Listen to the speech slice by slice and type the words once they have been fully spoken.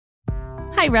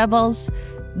Hi, Rebels.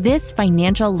 This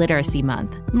Financial Literacy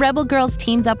Month, Rebel Girls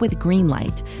teamed up with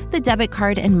Greenlight, the debit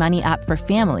card and money app for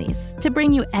families, to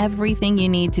bring you everything you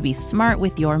need to be smart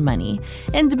with your money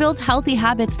and to build healthy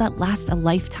habits that last a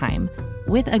lifetime.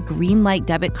 With a Greenlight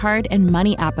debit card and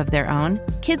money app of their own,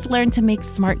 kids learn to make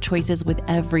smart choices with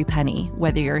every penny,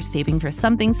 whether you're saving for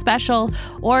something special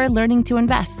or learning to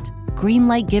invest.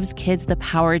 Greenlight gives kids the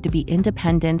power to be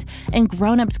independent, and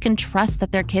grown-ups can trust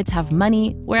that their kids have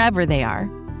money wherever they are.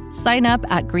 Sign up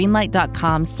at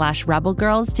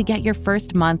greenlight.com/rebelgirls to get your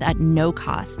first month at no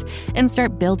cost and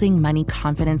start building money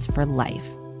confidence for life.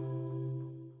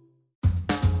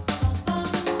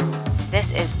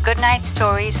 This is Goodnight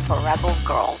Stories for Rebel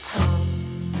Girls.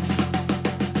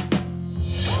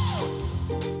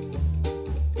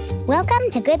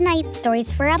 Welcome to Goodnight Stories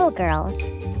for Rebel Girls.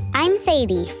 I'm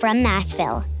Sadie from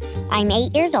Nashville. I'm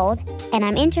 8 years old, and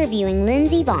I'm interviewing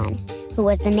Lindsey Vonn, who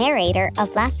was the narrator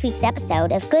of last week's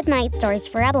episode of Goodnight Stories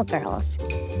for Rebel Girls.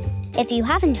 If you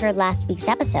haven't heard last week's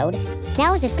episode,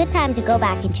 now is a good time to go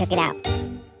back and check it out.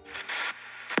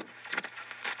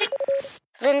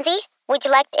 Lindsey, would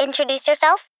you like to introduce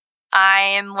yourself? I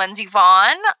am Lindsey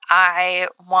Vonn. I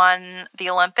won the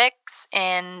Olympics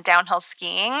in downhill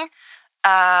skiing.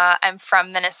 I'm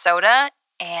from Minnesota,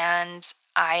 and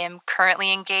I am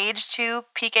currently engaged to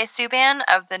PK Subban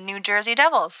of the New Jersey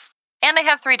Devils. And I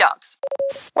have 3 dogs.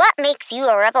 What makes you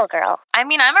a rebel girl? I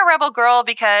mean, I'm a rebel girl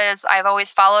because I've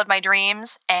always followed my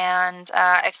dreams, and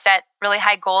I've set really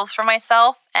high goals for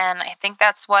myself, and I think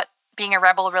that's what being a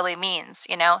rebel really means,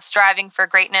 striving for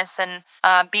greatness and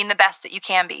being the best that you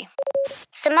can be.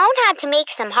 Simone had to make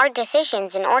some hard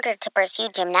decisions in order to pursue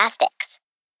gymnastics.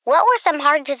 What were some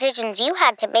hard decisions you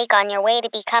had to make on your way to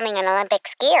becoming an Olympic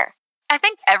skier? I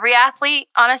think every athlete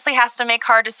honestly has to make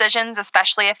hard decisions,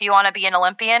 especially if you want to be an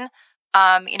Olympian.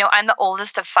 I'm the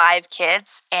oldest of 5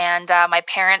 kids, and my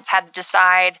parents had to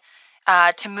decide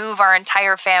to move our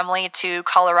entire family to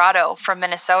Colorado from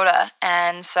Minnesota.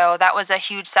 And so that was a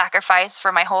huge sacrifice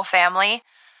for my whole family.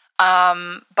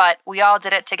 But we all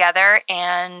did it together,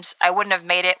 and I wouldn't have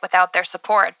made it without their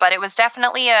support. But it was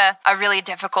definitely a really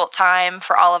difficult time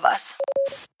for all of us.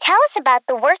 Tell us about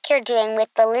the work you're doing with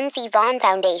the Lindsey Vonn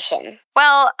Foundation.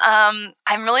 Well,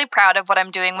 I'm really proud of what I'm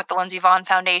doing with the Lindsey Vonn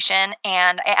Foundation,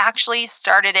 and I actually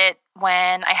started it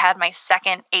when I had my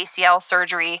second ACL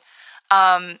surgery.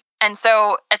 And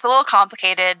so it's a little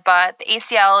complicated, but the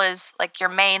ACL is like your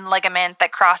main ligament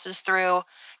that crosses through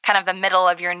kind of the middle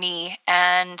of your knee,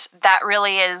 and that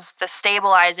really is the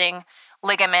stabilizing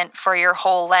ligament for your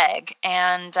whole leg,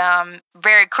 and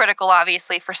very critical,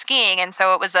 obviously, for skiing. And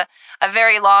so it was a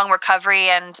very long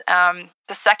recovery, and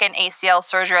the second ACL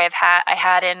surgery I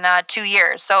had in 2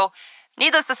 years. So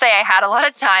needless to say, I had a lot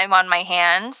of time on my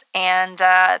hands, and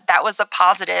that was a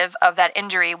positive of that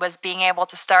injury, was being able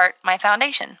to start my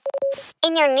foundation.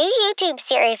 In your new YouTube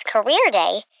series, Career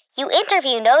Day, you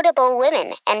interview notable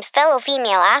women and fellow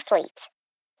female athletes.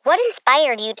 What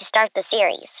inspired you to start the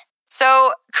series?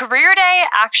 So Career Day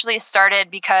actually started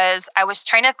because I was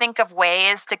trying to think of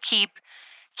ways to keep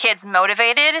kids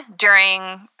motivated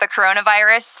during the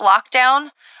coronavirus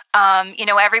lockdown.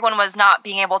 Everyone was not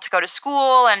being able to go to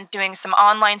school and doing some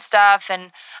online stuff.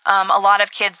 And a lot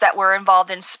of kids that were involved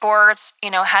in sports,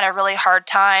 had a really hard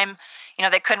time.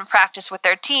 They couldn't practice with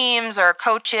their teams or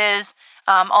coaches.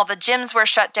 All the gyms were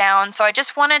shut down. So I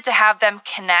just wanted to have them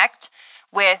connect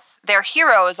with their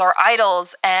heroes or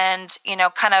idols and,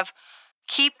 kind of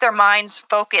keep their minds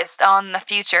focused on the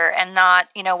future and not,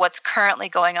 what's currently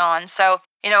going on. So,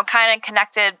 kind of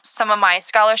connected some of my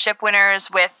scholarship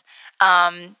winners with,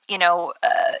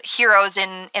 heroes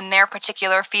in their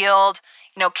particular field,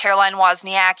 Caroline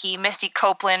Wozniacki, Misty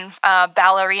Copeland,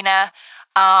 ballerina.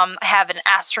 I have an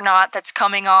astronaut that's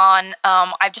coming on.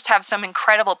 I just have some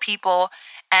incredible people,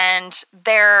 and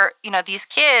they're, these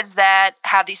kids that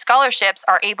have these scholarships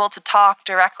are able to talk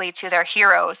directly to their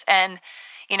heroes. And,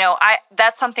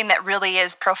 that's something that really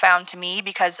is profound to me,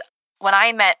 because when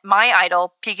I met my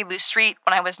idol, Peekaboo Street,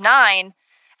 when I was 9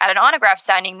 at an autograph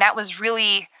signing, that was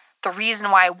really the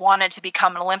reason why I wanted to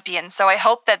become an Olympian. So I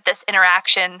hope that this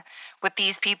interaction with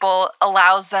these people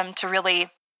allows them to really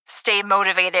stay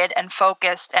motivated and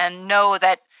focused and know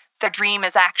that the dream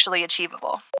is actually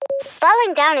achievable.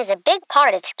 Falling down is a big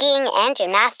part of skiing and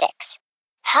gymnastics.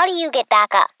 How do you get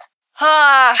back up?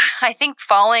 I think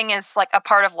falling is like a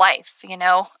part of life,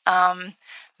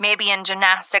 Maybe in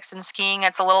gymnastics and skiing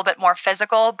it's a little bit more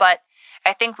physical, but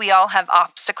I think we all have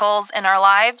obstacles in our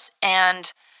lives,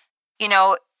 and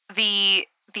the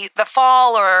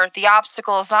fall or the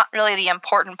obstacle is not really the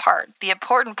important part. The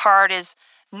important part is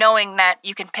knowing that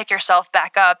you can pick yourself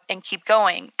back up and keep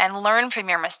going and learn from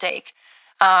your mistake.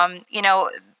 You know,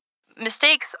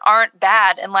 mistakes aren't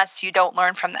bad unless you don't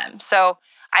learn from them. So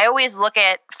I always look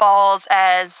at falls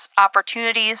as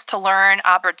opportunities to learn,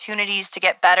 opportunities to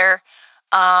get better.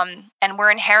 And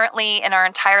we're inherently in our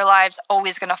entire lives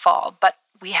always going to fall, but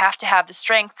we have to have the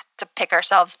strength to pick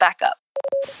ourselves back up.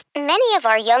 Many of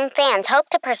our young fans hope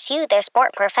to pursue their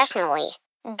sport professionally.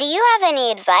 Do you have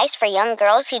any advice for young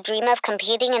girls who dream of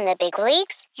competing in the big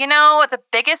leagues? You know, the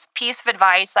biggest piece of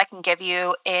advice I can give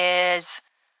you is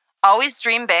always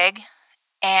dream big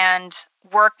and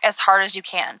work as hard as you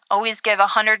can. Always give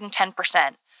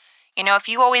 110%. You know, if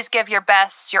you always give your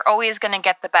best, you're always going to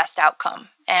get the best outcome.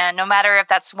 And no matter if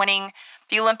that's winning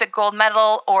the Olympic gold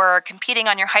medal or competing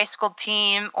on your high school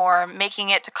team or making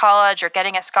it to college or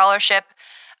getting a scholarship,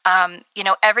 you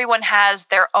know, everyone has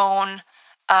their own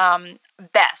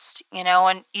best, you know,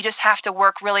 and you just have to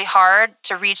work really hard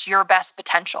to reach your best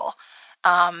potential.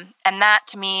 And that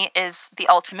to me is the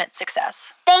ultimate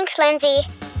success. Thanks, Lindsey.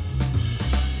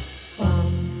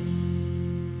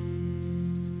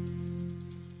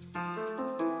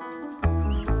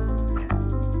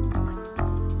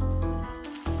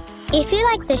 If you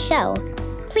like the show,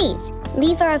 please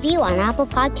leave a review on Apple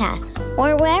Podcasts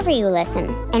or wherever you listen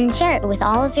and share it with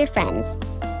all of your friends.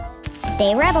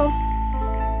 Stay Rebel.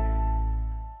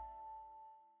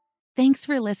 Thanks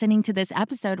for listening to this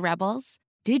episode, Rebels.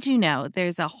 Did you know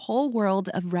there's a whole world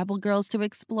of Rebel Girls to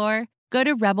explore? Go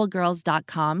to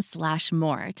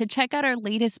rebelgirls.com/more to check out our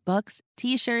latest books,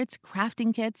 t-shirts,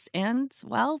 crafting kits, and,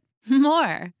 well,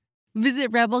 more.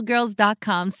 Visit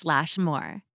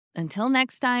rebelgirls.com/more. Until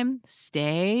next time,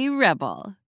 stay Rebel.